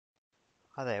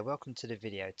Hi there, welcome to the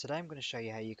video. Today I'm going to show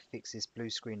you how you can fix this blue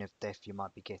screen of death you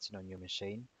might be getting on your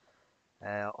machine.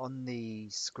 On the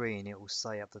screen it will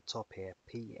say up the top here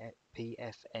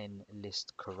PFN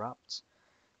list corrupt.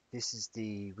 This is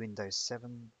the Windows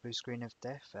 7 blue screen of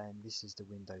death and this is the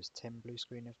Windows 10 blue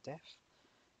screen of death.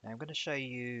 Now I'm going to show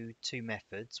you two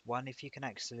methods. One, if you can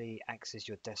actually access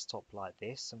your desktop like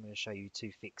this. I'm going to show you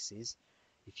two fixes.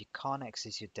 If you can't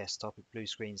access your desktop, it blue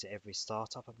screens at every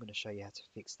startup. I'm going to show you how to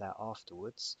fix that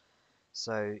afterwards.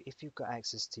 So if you've got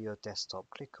access to your desktop,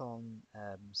 click on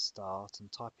Start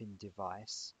and type in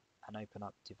Device and open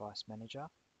up Device Manager.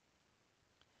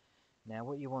 Now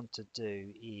what you want to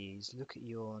do is look at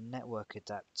your network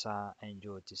adapter and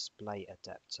your display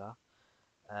adapter.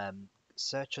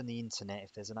 Search on the internet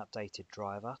if there's an updated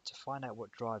driver. To find out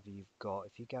what driver you've got,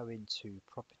 if you go into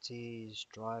Properties,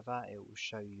 Driver, it will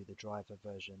show you the driver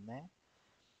version there.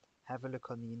 Have a look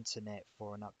on the internet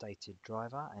for an updated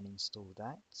driver and install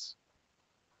that.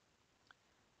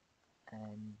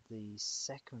 And the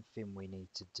second thing we need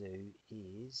to do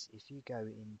is if you go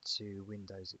into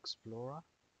Windows Explorer,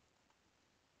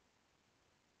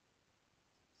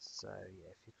 so yeah,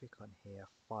 if you click on here,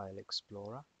 File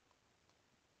Explorer,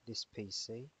 this PC,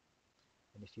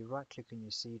 and if you right click on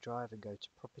your C drive and go to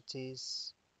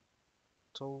Properties,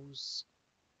 Tools,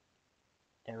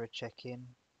 Error Checking,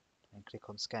 and click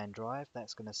on Scan Drive,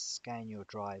 that's going to scan your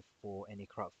drive for any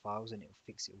corrupt files and it will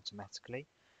fix it automatically.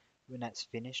 When that's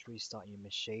finished, restart your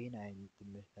machine and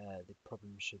the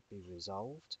problem should be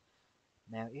resolved.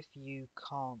 Now if you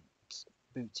can't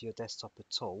boot to your desktop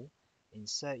at all,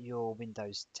 insert your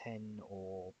Windows 10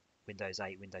 or Windows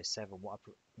 8, Windows 7,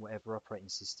 whatever operating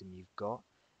system you've got,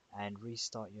 and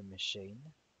restart your machine.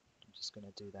 I'm just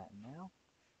going to do that now.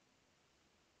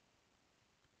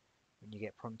 When you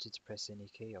get prompted to press any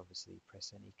key, obviously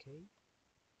press any key.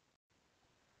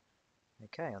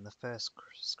 Okay, on the first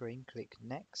screen, click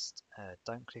Next.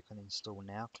 Don't click on Install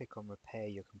now. Click on Repair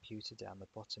your computer down the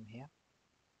bottom here.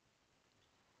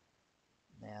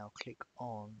 Now click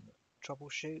on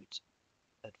Troubleshoot,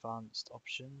 Advanced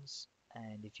Options,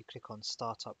 and if you click on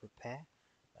Startup Repair,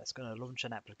 that's going to launch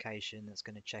an application that's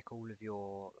going to check all of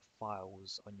your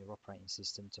files on your operating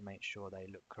system to make sure they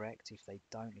look correct. If they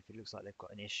don't, if it looks like they've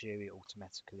got an issue, it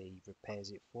automatically repairs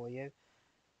it for you.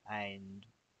 And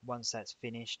once that's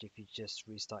finished, if you just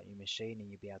restart your machine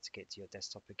and you'll be able to get to your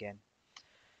desktop again.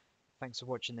 Thanks for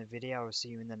watching the video. I'll see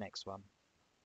you in the next one.